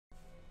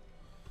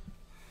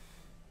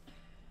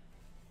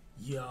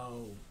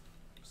Yo.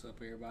 What's up,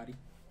 everybody?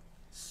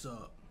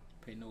 Sup.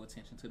 Pay no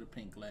attention to the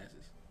pink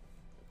glasses.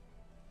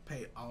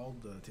 Pay all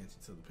the attention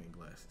to the pink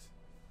glasses.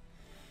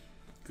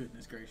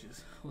 Goodness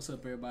gracious. What's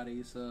up, everybody?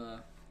 It's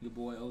your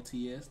boy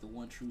OTS, the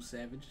one true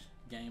savage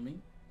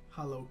gaming.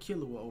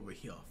 HollowKillua over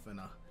here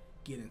finna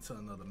get into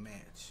another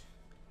match.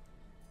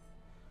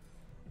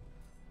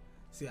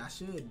 See, I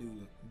should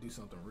do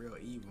something real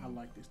evil. I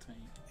like this team.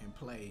 And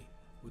play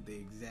with the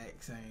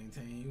exact same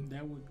team.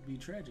 That would be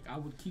tragic. I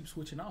would keep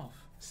switching off.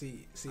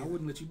 See, I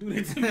wouldn't let you do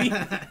that to me.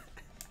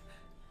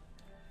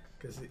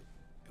 Because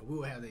we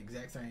will have the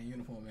exact same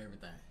uniform and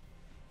everything.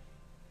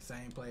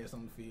 Same players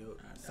on the field,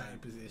 same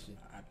position.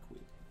 I'd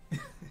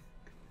quit.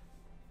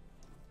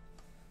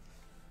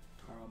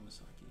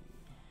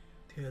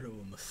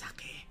 Taro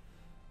Masaki.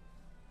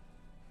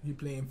 You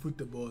playing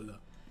football?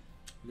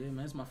 Yeah,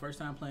 man, it's my first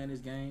time playing this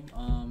game.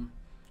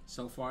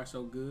 So far,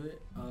 so good.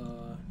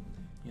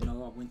 You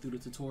know, I went through the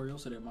tutorial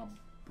so that my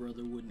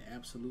brother wouldn't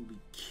absolutely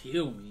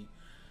kill me.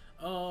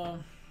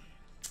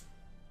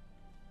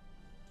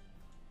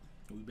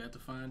 We about to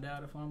find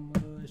out if I'm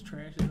as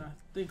trash as I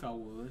think I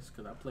was,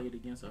 because I played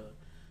against a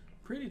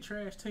pretty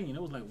trash team.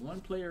 There was like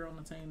one player on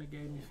the team that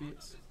gave me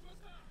fits,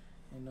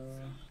 and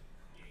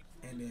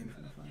then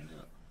find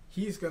out.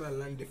 He's gonna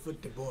learn the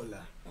football.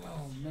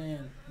 Oh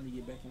man, let me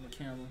get back in the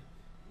camera.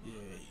 Yeah.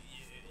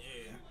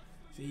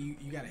 See,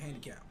 you got a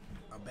handicap,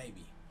 a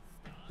baby.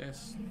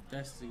 That's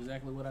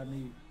exactly what I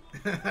need.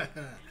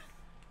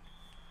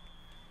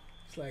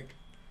 It's like,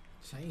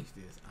 change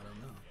this. I don't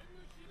know.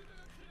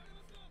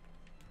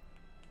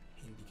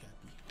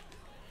 Handicappy.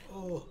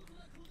 Oh,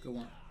 Go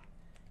on.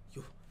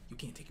 you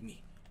can't take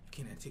me. You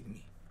cannot take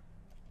me.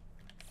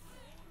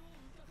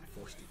 I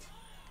forced it.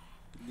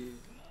 Yeah.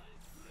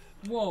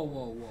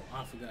 Whoa.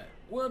 I forgot.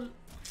 Well,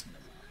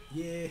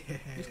 Yeah.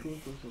 it's cool.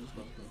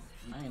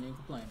 I ain't even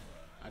complaining.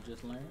 I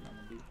just learned. I'm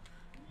gonna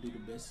do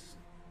the best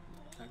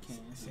I can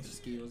with the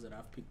skills that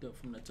I've picked up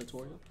from the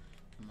tutorial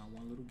in my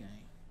one little game.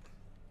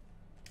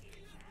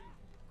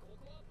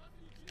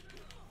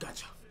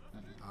 Gotcha.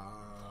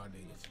 Ah,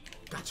 dang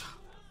it. Gotcha.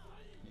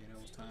 Yeah, that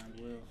was timed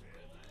well.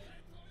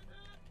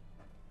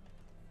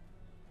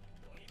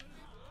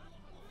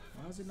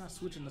 Why is it not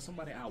switching to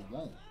somebody I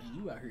want and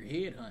you out here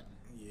headhunting?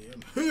 Yeah.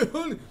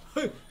 I'm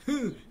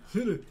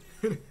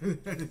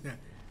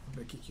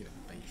gonna kick you in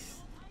the face.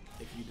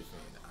 If you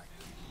defend, I can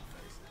kick you in the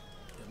face.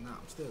 If not,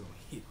 I'm still gonna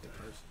hit the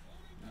person.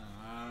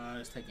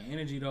 It's taking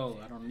energy though.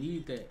 I don't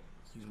need that.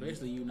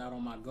 Especially you not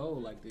on my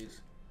goal like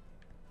this.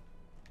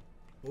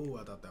 Oh,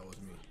 I thought that was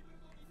me.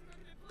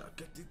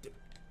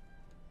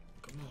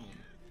 Come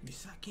on,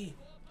 Misaki.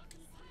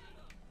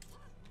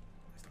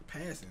 Stop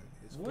passing.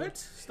 What?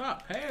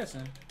 Stop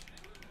passing.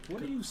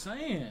 What are you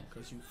saying?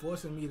 Because you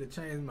forcing me to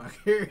change my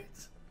character.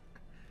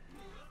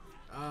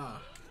 I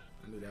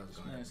knew that was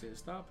going to Man happen. said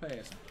stop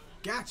passing.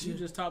 Gotcha. You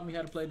just taught me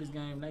how to play this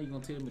game. Now you're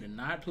going to tell me to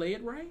not play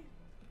it right?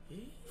 Yeah.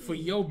 For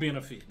your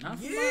benefit, not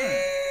for mine.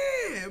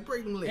 Yeah,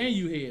 break them legs. And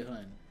you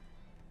headhunting.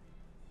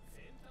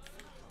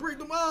 Break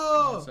them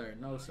No, up. sir.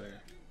 No, sir.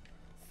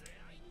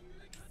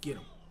 Get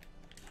him.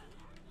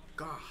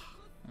 God.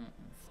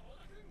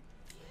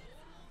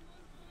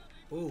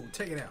 Oh,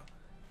 take it out.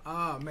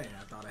 Oh, man,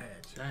 I thought I had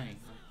you. Dang.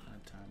 I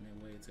timed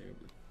that way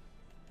terribly.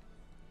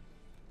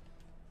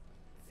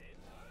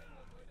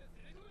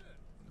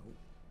 Nope.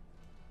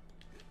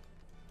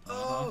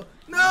 Oh,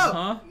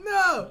 no.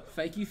 No.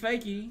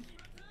 Fakey.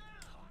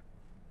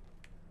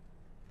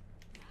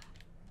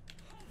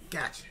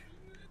 Gotcha.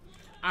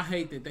 I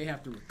hate that they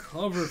have to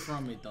recover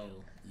from it, though.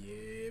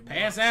 Yeah, boy.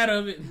 Pass out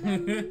of it.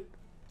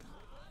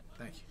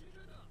 Thank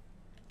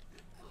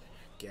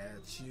you.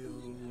 Got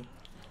you.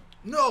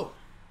 No.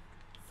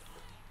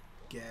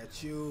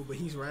 Got you, but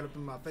he's right up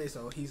in my face,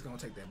 so he's gonna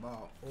take that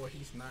ball, or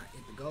he's not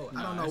at the goal.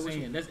 I don't know which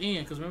one. That's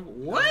in. Cause remember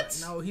what?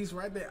 No, he's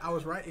right there. I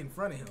was right in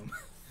front of him.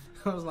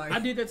 I was like, I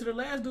did that to the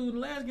last dude in the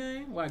last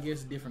game. Well, I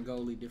guess different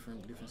goalie,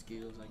 different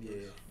skills. I guess.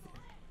 yeah.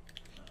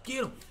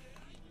 Get him.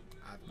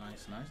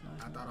 Nice.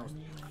 I thought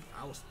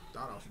I was the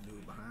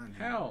dude behind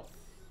you. How?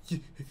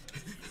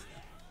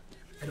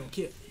 I don't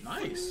care.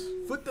 Nice.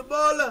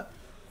 Football.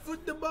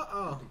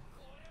 Oh.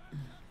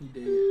 He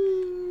did.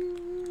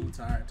 He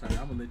tired. I'm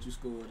gonna let you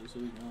score this so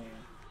we can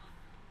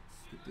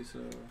get this.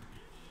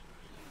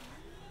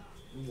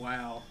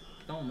 Wow.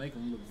 Don't make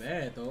him look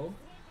bad though.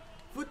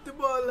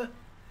 Football.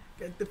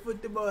 Got the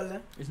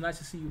football. It's nice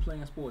to see you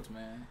playing sports,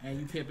 man, and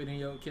you kept it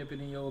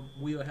in your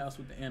wheelhouse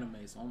with the anime.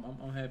 So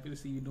I'm happy to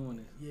see you doing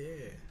this.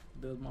 Yeah.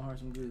 It does my heart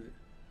some good.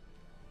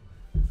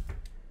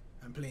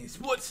 I'm playing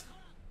sports.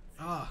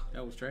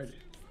 That was tragic.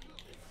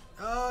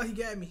 Oh, he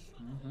got me.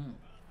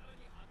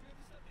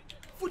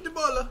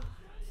 Footballer.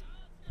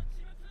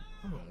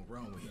 I'm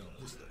wrong with him.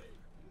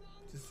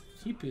 Just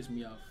He pissed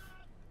me off.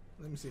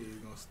 let me see if he's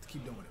gonna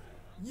keep doing it.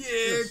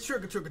 Yeah,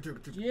 trigger.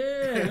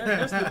 Yeah,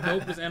 that's the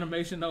dopest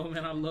animation though,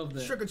 man. I love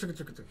that. Trigger.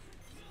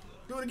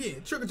 Do it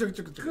again. Trigger.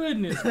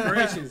 Goodness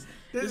gracious.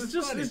 This is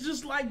funny. It's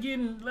just like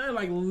getting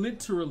like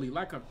literally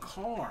like a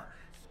car.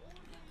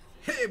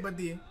 Hey,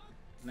 buddy.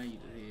 Now you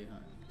the head, huh?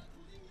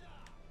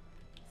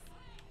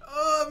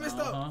 missed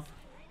up.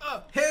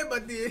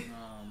 Headbutt did.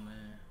 Oh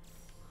man.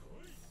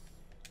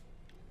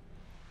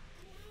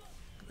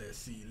 Let's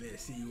see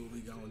what we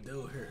gonna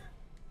do here.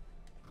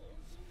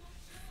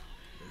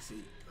 Let's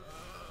see.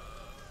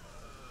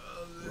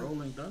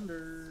 Rolling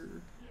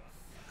Thunder.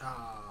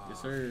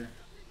 Yes, sir.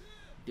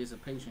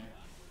 Dissipation.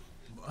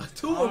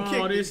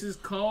 Oh, this is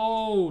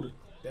cold.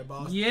 That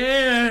boss.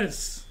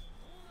 Yes.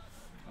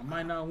 I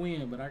might not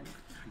win, but I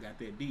got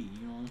that D.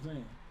 You know what I'm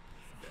saying?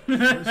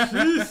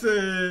 She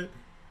said,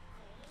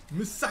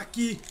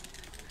 Misaki.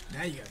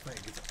 Now you gotta play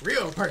against a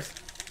real person.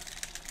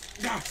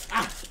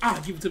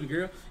 Give it to me,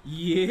 girl.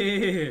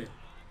 Yeah.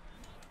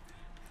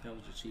 That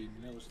was just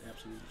cheating. That was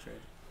absolutely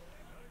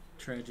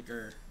tragic.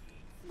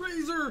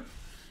 Razor.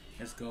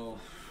 Let's go.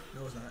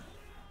 No, it's not.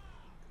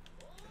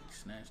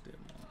 Snatched it,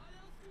 man.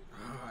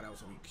 Ah, that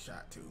was a weak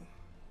shot too.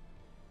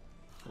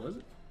 Was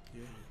it?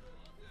 Yeah.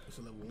 It's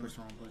a level 1.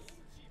 Wrong play.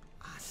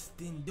 I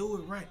didn't do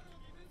it right.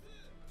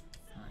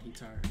 He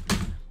tired.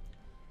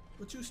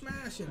 What you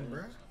smashing,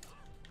 bruh?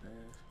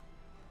 Pass.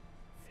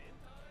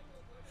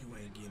 You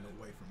ain't getting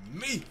away from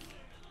me.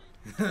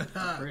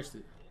 I pressed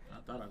it. I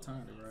thought I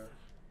timed it,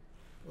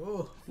 bro.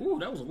 Oh. Ooh,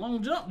 that was a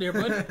long jump there,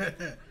 buddy.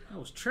 That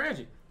was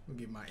tragic. I'm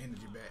gonna get my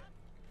energy back.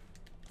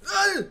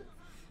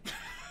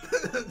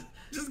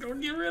 Just gonna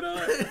get rid of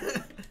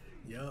it.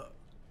 Yup.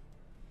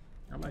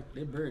 I like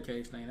that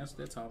birdcage thing. That's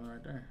all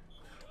right there.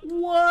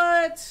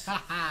 What?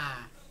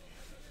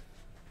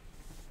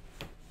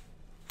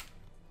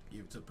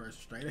 Give it to the person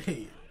straight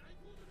ahead.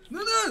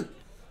 No.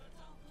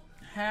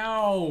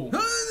 How?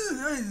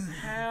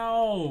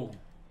 How?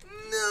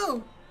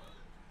 No.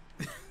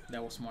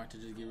 That was smart to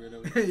just get rid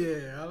of it.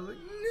 Yeah, I was like,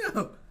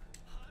 no.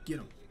 Get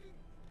him.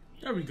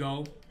 There we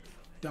go.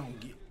 Don't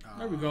get.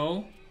 There we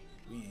go.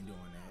 We ain't doing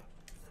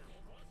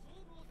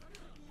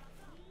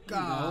that.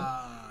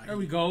 God. There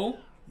we go.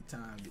 He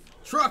timed it.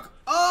 Truck.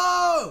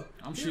 Oh.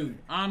 I'm shooting.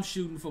 I'm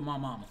shooting for my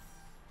mama.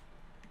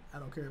 I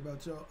don't care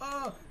about y'all.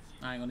 Oh.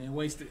 I ain't gonna even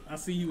waste it. I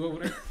see you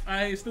over there.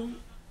 I ain't stupid.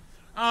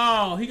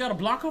 Oh, he got a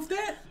block off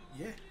that?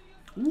 Yeah.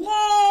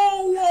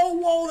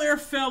 Whoa there,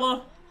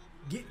 fella.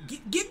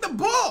 Get the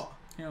ball.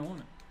 He don't want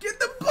it. Get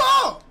the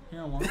ball. He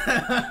don't want it.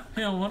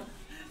 He don't want it.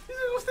 He's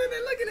just gonna stand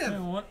there looking at He him.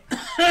 don't want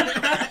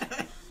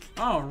it.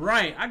 All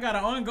right, I got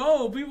an on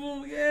goal,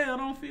 people. Yeah, I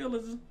don't feel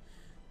it's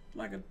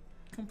like a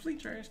complete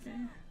trash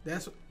can.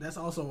 That's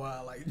also why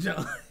I like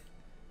John.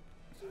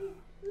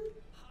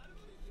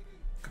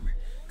 Come here,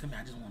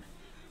 I just want it.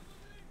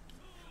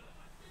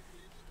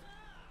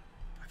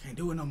 I can't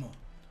do it no more.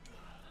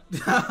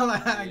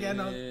 I got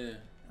no. Yeah.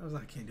 I was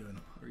like, I can't do it no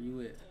more. Where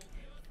you at?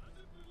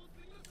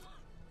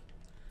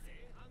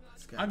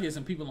 I get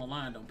some people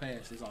online don't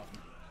pass this often.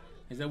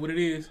 Is that what it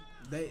is?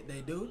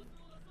 They do,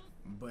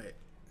 but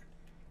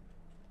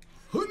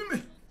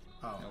Hunneman.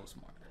 Oh, That was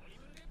smart.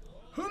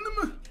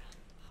 Hunneman.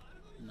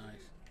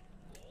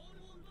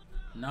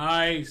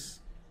 Nice.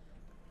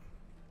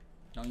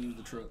 Don't use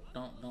the truck.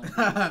 Don't. Use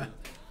the truck.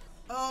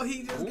 Oh,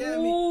 he just got me.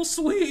 Oh,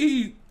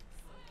 sweet.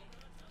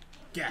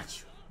 Got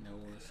you. That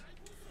was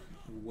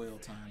well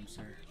timed,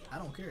 sir. I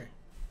don't care.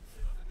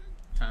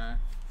 Time.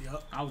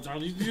 Yup. I was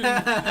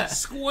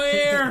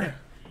square.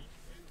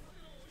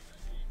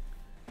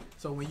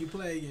 So when you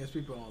play against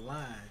people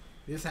online,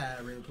 this how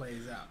it really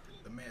plays out.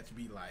 The match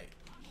be like,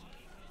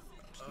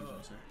 Excuse me,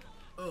 sir.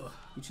 ugh.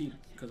 You cheated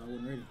because I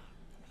wasn't ready.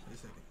 Wait a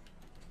second.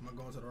 Am I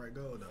going to the right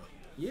goal though?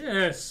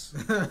 Yes.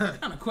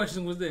 What kind of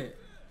question was that?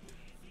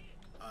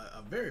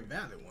 A very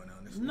valid one,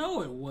 honestly.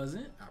 No, it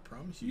wasn't. I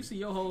promise you. You see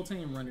your whole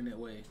team running that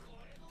way.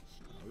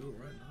 Oh, we were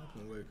running off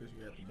one way because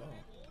you had the ball.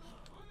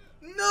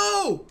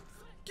 No!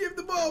 Give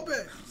the ball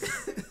back.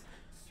 That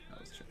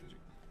was tragic.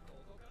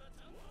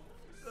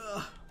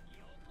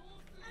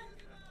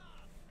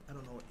 I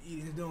don't know what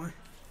Eden's doing.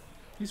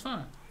 He's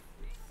fine.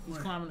 He was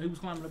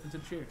climbing up into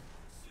the chair.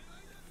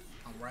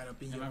 I'm right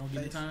up in Am your I gonna face.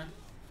 give you time?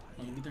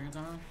 Gonna get there in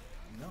time?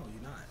 No,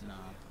 you're not.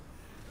 Nah.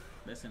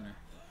 That's in there.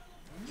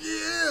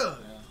 Yeah!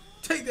 Yeah.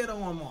 Take that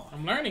arm off.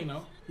 I'm learning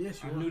though.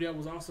 Yes, you I are. knew that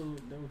was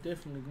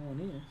definitely going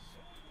in.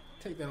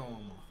 Take that arm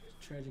off.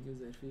 As tragic as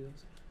that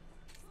feels.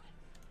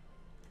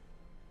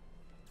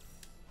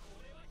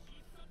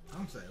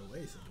 I'm saying,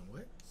 wait a second,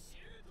 what?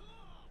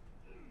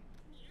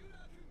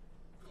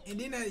 And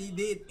then he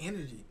did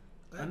energy.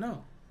 I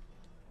know.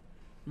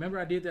 Remember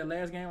I did that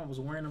last game? I was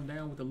wearing them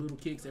down with the little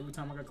kicks every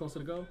time I got close to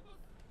the goal.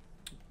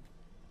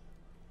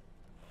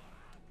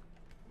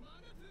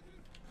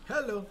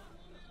 Hello.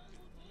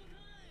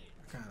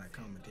 I kind of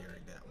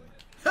commentary that one.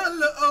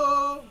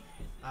 Hello.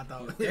 I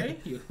thought. Okay.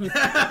 You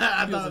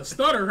I was a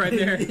stutter right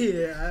there.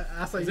 Yeah,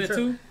 I saw Is you that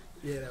turn.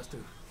 two? Yeah, that was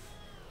 2.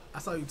 I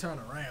saw you turn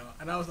around,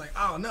 and I was like,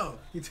 "Oh no!"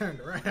 He turned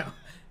around.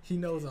 He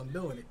knows I'm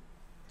doing it.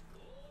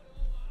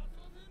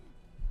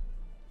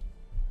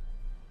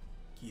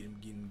 Get him.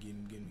 He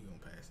gonna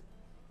pass it.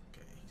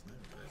 Okay, he's not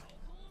gonna pass it.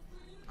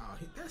 Oh,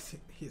 that's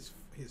his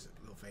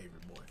little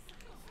favorite boy.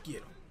 Get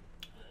him.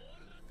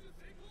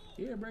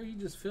 Yeah, bro, you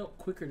just felt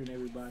quicker than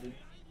everybody.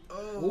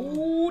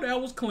 Oh, Ooh,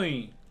 that was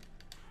clean.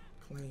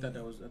 clean. I thought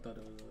that was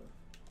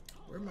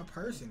Where my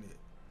person at?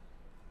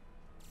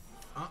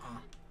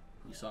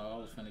 You saw I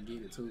was finna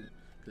get it too.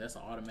 Cause that's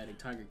an automatic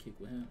tiger kick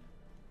with him.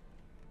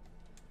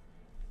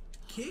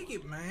 Kick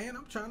it, man.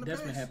 I'm trying to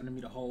That's pass. been happening to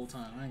me the whole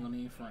time. I ain't gonna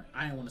even front.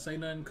 I ain't want to say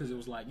nothing because it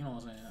was like, you know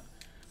what I'm saying.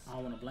 I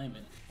don't want to blame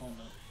it on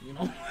the, you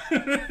know.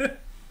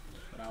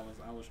 But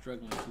I was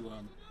struggling to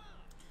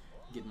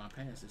get my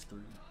passes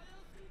through.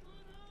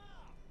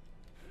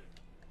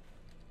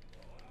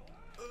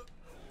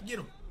 Get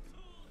him.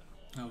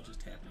 I was just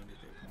tapping it at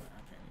that point.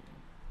 I can't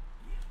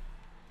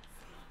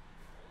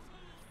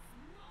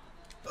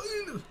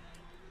even.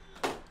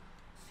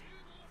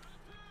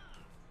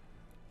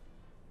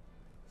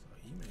 So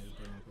he made his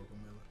put on Coco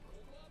Miller.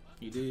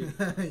 He did.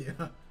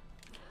 Yeah.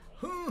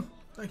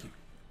 Thank you.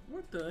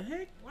 What the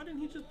heck? Why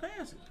didn't he just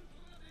pass it?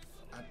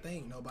 I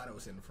think nobody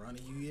was in front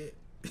of you yet.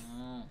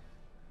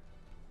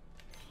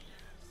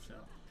 So,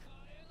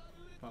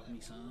 fuck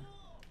me, son.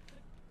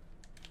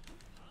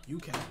 You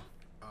can.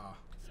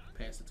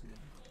 Pass it to him.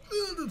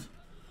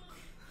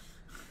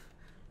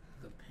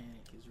 The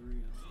panic is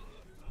real.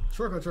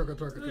 Trucker.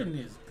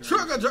 Goodness.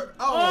 Trucker.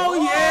 Oh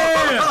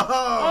yeah.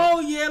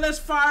 Oh yeah. Let's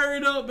fire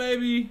it up,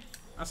 baby.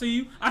 I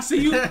see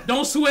you.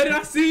 Don't sweat it.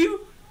 I see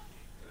you.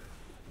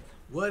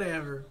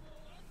 Whatever.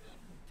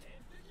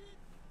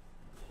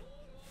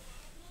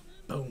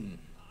 Boom.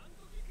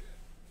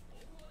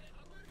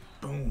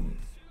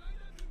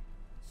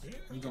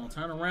 You gonna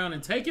turn around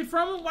and take it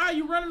from him? Why are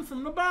you running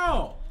from the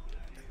ball?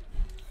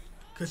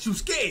 Cause you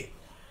scared.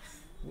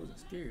 I wasn't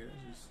scared.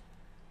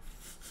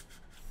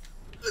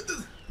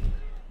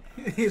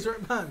 He's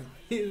right behind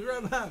me.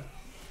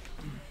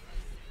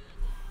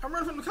 I'm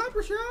running from the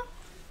coppers, y'all.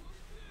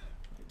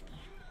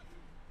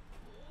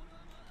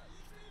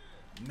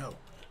 No.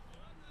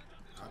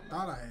 I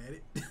thought I had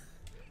it.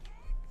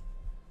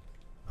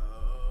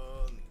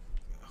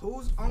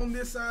 Who's on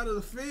this side of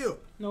the field?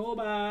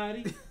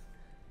 Nobody.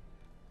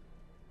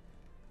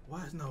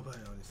 Why is nobody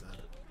on this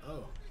side?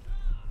 Oh.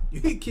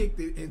 You kicked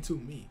it into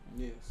me.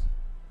 Yes.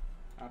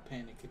 I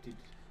panicked.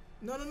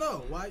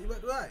 No. Why?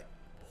 Right.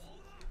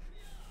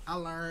 I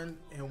learned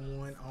in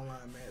one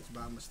online match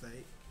by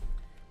mistake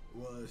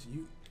was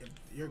if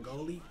your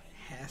goalie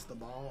has the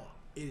ball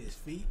in his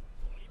feet,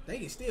 they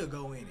can still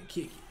go in and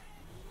kick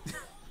it.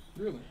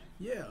 Really?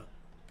 Yeah.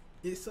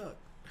 It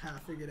sucked how I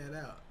figured that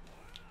out.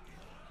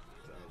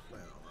 So I was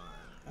playing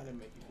online. How did it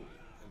make you feel?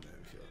 It made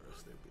me feel real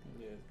stupid.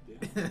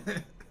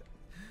 Yeah.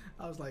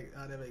 I was like,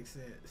 oh, that makes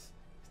sense.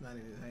 It's not in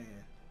his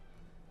hand.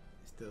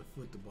 It's the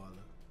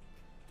footballer.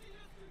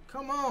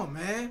 Come on,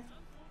 man.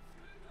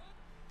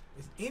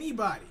 Is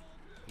anybody?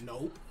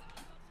 Nope.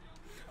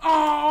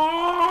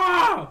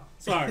 Oh!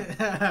 Sorry.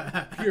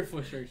 Pure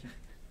frustration.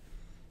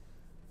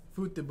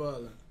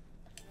 Footballer.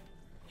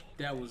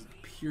 That was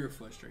pure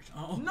frustration.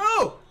 Oh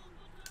no!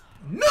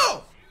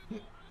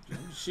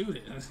 Shoot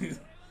it. You're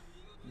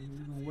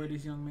gonna wear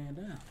this young man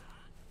down.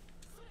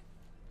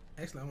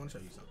 Actually, I want to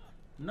show you something.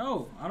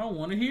 No, I don't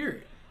want to hear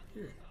it.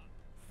 Here.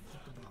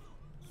 Take the ball.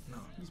 No.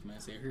 This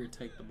man said, here,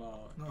 take the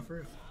ball. No, for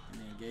real.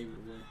 And then gave it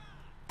away.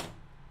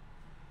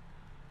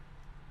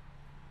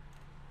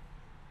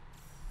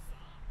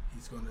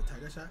 He's going to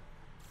take a shot.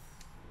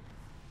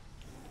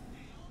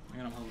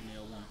 And I'm holding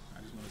L1.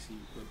 I just want to see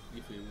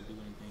if it would do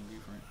anything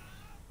different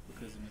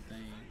because of the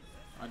thing.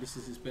 Oh, this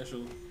is his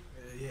special.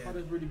 Yeah. Oh,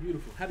 that's really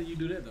beautiful. How do you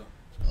do that, though?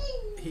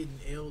 Hitting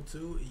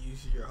L2, it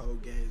uses your whole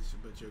gauge,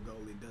 but your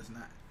goalie does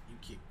not. You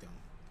kick them.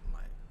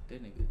 Like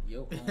that nigga,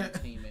 your own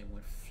teammate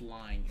went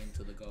flying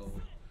into the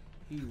goal.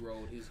 He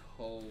rolled his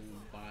whole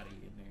body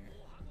in there.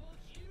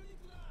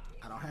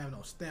 I don't have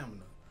no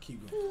stamina.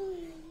 Keep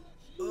going.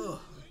 Ugh.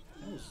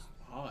 That was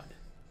odd,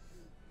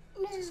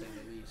 to say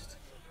the least.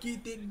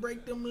 Get it,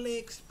 break them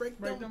legs, break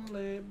them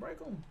legs, break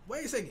them.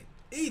 Wait a second,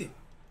 eat it.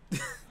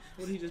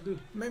 What did he just do?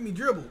 Made me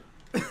dribble.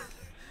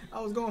 I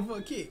was going for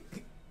a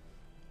kick.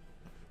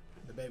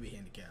 The baby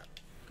handicap.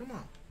 Come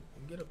on,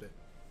 get up there.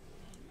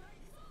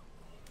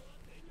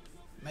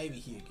 Maybe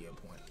he'll get a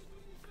point.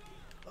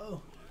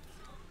 Oh,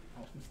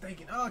 I was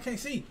mistaken. Oh, I can't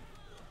see.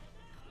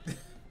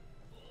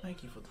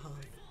 Thank you for the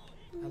hug.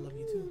 I love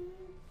you too.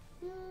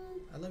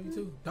 I love you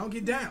too. Don't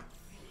get down.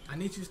 I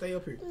need you to stay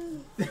up here.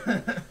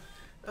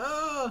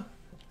 Oh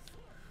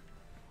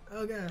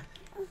God.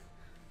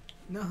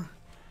 No.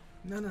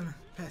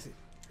 Pass it.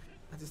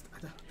 I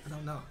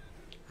don't know.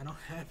 I don't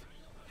have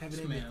it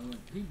in me.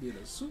 He did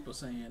a Super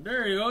Saiyan.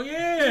 There you go.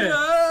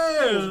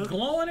 Yeah. It was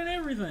glowing and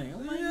everything.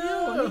 I'm like,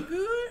 yo, he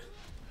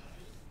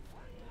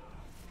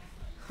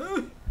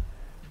good?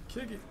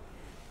 Kick it.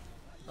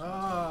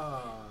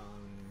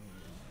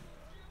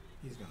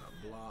 He's gonna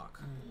block.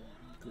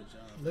 Good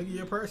job. Look at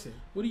your person.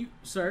 What do you,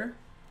 sir?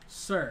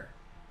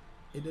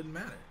 It doesn't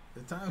matter.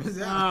 The time is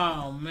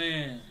out. Oh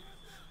man.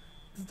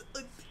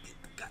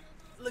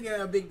 Look at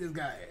how big this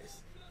guy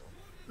is.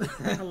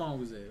 How long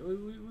was that?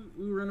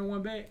 We were running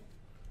one back.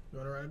 You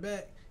want to run it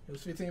back? It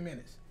was 15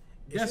 minutes.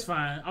 That's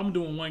fine. I'm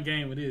doing one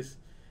game with this.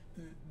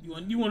 You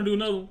want to do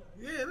another one?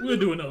 Yeah, we'll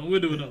do another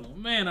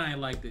one. Man, I ain't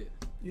like that.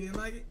 You didn't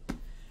like it?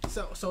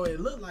 So it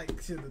looked like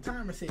the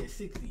timer said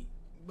 60,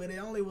 but it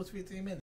only was 15 minutes.